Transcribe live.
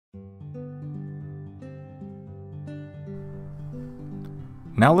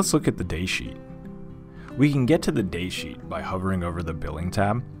Now let's look at the day sheet. We can get to the day sheet by hovering over the billing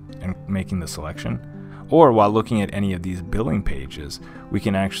tab and making the selection, or while looking at any of these billing pages, we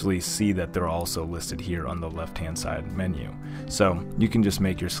can actually see that they're also listed here on the left-hand side menu. So you can just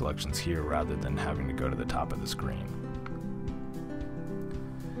make your selections here rather than having to go to the top of the screen.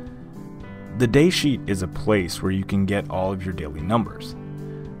 The day sheet is a place where you can get all of your daily numbers.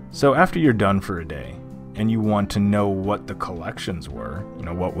 So after you're done for a day and you want to know what the collections were,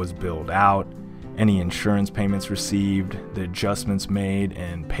 what was billed out, any insurance payments received, the adjustments made,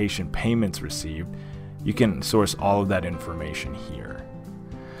 and patient payments received, you can source all of that information here.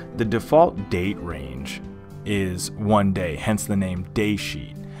 The default date range is 1 day, hence the name day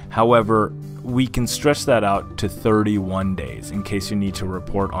sheet. However, we can stretch that out to 31 days in case you need to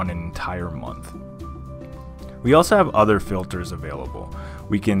report on an entire month. We also have other filters available.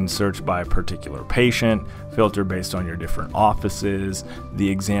 We can search by a particular patient, filter based on your different offices, the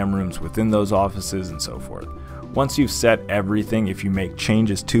exam rooms within those offices, and so forth. Once you've set everything, if you make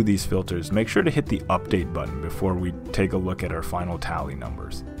changes to these filters, make sure to hit the update button before we take a look at our final tally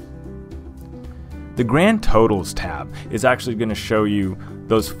numbers. The grand totals tab is actually going to show you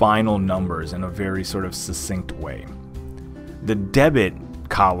those final numbers in a very sort of succinct way. The debit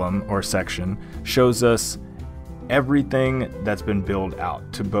column or section shows us everything that's been billed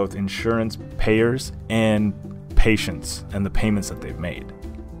out to both insurance payers and patients and the payments that they've made.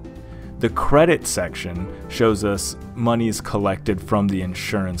 The credit section shows us monies collected from the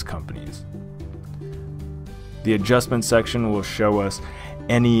insurance companies. The adjustment section will show us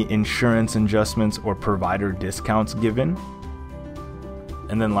any insurance adjustments or provider discounts given.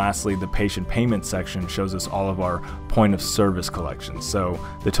 And then lastly, the patient payment section shows us all of our point of service collections, so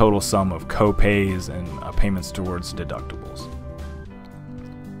the total sum of co-pays and payments towards deductibles.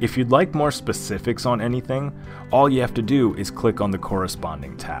 If you'd like more specifics on anything, all you have to do is click on the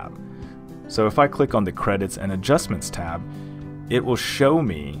corresponding tab. So if I click on the credits and adjustments tab, it will show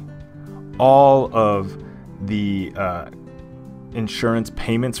me all of the insurance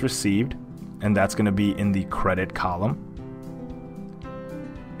payments received, and that's going to be in the credit column.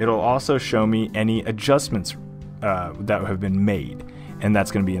 It'll also show me any adjustments that have been made, and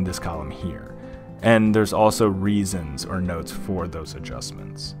that's going to be in this column here. And there's also reasons or notes for those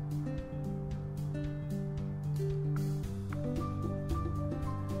adjustments.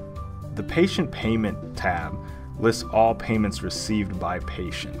 The patient payment tab lists all payments received by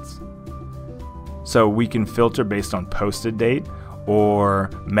patients. So we can filter based on posted date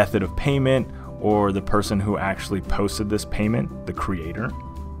or method of payment or the person who actually posted this payment, the creator.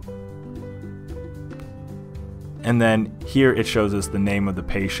 And then here it shows us the name of the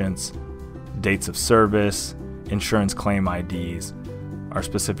patients, dates of service, insurance claim IDs, our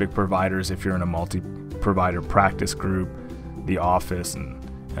specific providers if you're in a multi-provider practice group, the office,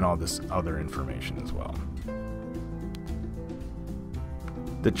 and all this other information as well.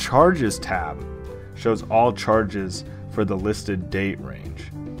 The charges tab shows all charges for the listed date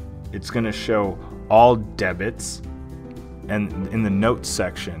range. It's going to show all debits, and in the notes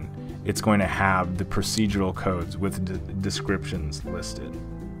section, it's going to have the procedural codes with descriptions listed.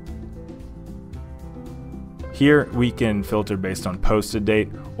 Here we can filter based on posted date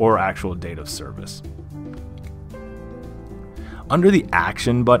or actual date of service. Under the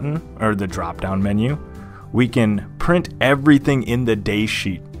action button or the drop-down menu, we can print everything in the day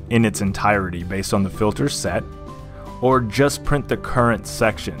sheet in its entirety based on the filter set, or just print the current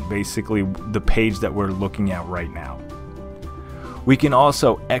section, basically the page that we're looking at right now. We can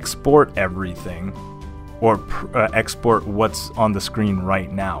also export everything or export what's on the screen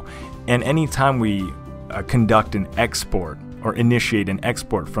right now. And anytime we conduct an export or initiate an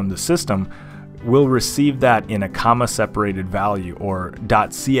export from the system, we'll receive that in a comma-separated value or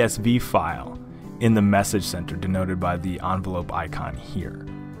 .csv file in the message center denoted by the envelope icon here.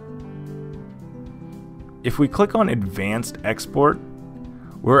 If we click on Advanced Export,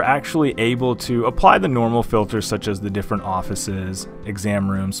 we're actually able to apply the normal filters such as the different offices, exam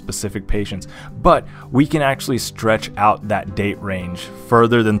rooms, specific patients, but we can actually stretch out that date range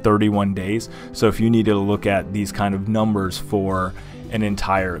further than 31 days. So if you needed to look at these kind of numbers for an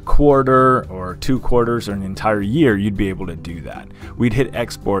entire quarter or 2 quarters or an entire year, you'd be able to do that. We'd hit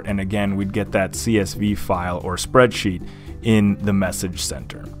export, and again, we'd get that CSV file or spreadsheet in the message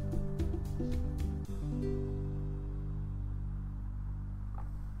center.